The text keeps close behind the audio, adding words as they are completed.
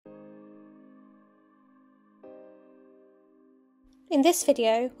In this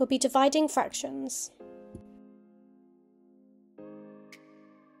video, we'll be dividing fractions.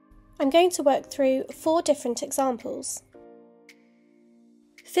 I'm going to work through 4 different examples.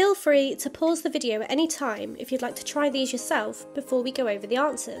 Feel free to pause the video at any time if you'd like to try these yourself before we go over the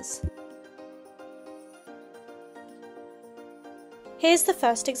answers. Here's the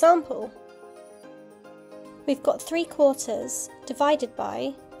first example. We've got 3/4 divided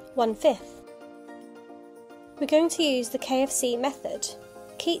by 1/5. We're going to use the KFC method,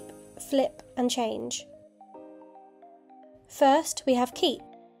 keep, flip and change. First we have keep.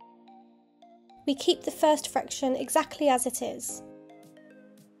 We keep the first fraction exactly as it is,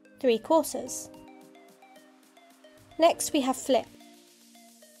 3/4. Next we have flip.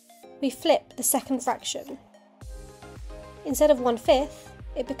 We flip the second fraction. Instead of 1/5,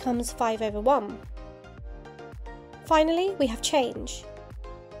 it becomes 5/1. Finally, we have change.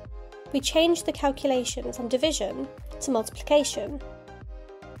 We change the calculation from division to multiplication.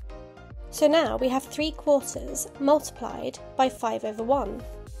 So now we have 3/4 multiplied by 5/1.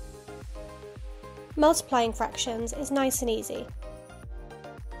 Multiplying fractions is nice and easy.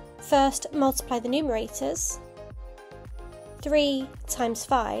 First, multiply the numerators. 3 times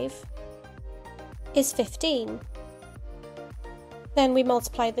 5 is 15. Then we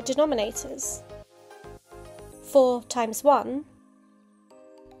multiply the denominators. 4 times 1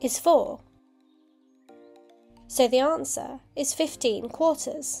 is 4. So the answer is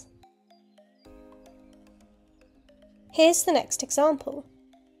 15/4. Here's the next example.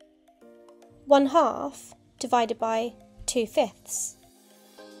 1/2 divided by 2/5.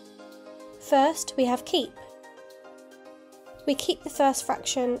 First we have keep. We keep the first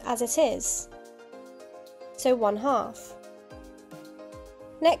fraction as it is, so 1/2.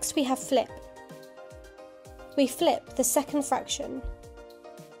 Next we have flip. We flip the second fraction,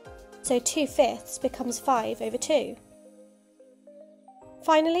 so 2/5 becomes 5/2.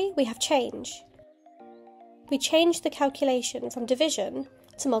 Finally, we have change. We change the calculation from division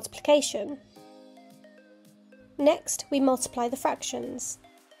to multiplication. Next, we multiply the fractions.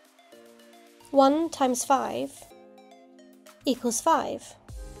 1 times 5 equals 5,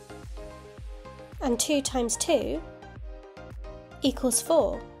 and 2 times 2 equals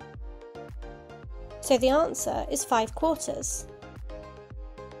 4. So the answer is 5/4.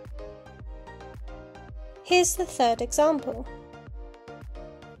 Here's the third example.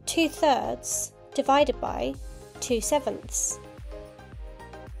 2/3 divided by 2/7.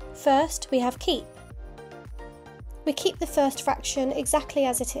 First we have keep. We keep the first fraction exactly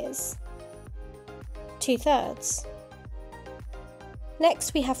as it is, 2/3.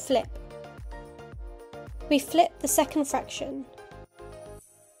 Next we have flip. We flip the second fraction.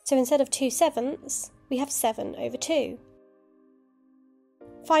 So instead of 2/7, we have 7/2.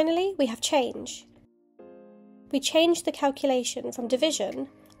 Finally, we have change. We change the calculation from division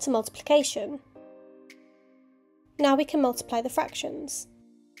to multiplication. Now we can multiply the fractions.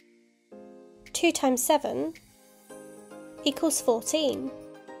 2 times 7 equals 14,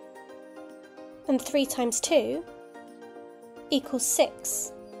 and 3 times 2 equals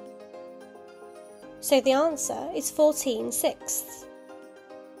 6. So the answer is 14/6.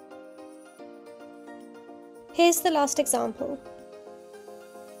 Here's the last example.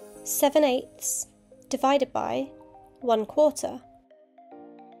 7/8 divided by 1/4.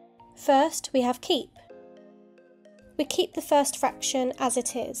 First we have keep. We keep the first fraction as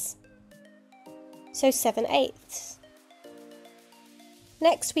it is, so 7/8.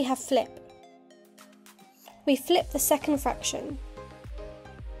 Next we have flip. We flip the second fraction,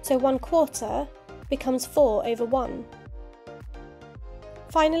 so 1/4 becomes 4/1.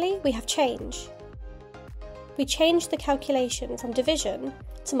 Finally, we have change. We change the calculation from division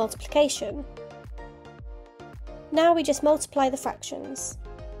to multiplication. Now we just multiply the fractions.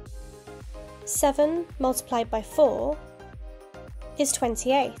 7 multiplied by 4 is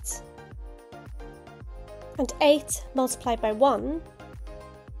 28, and 8 multiplied by 1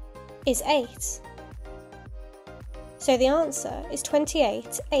 is 8. So the answer is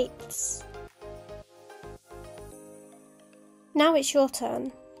 28/8. Now it's your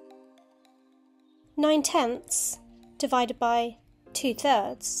turn. 9/10 divided by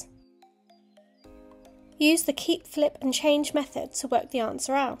 2/3. Use the keep, flip and change method to work the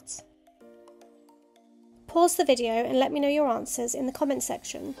answer out. Pause the video and let me know your answers in the comment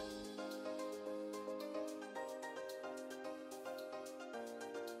section.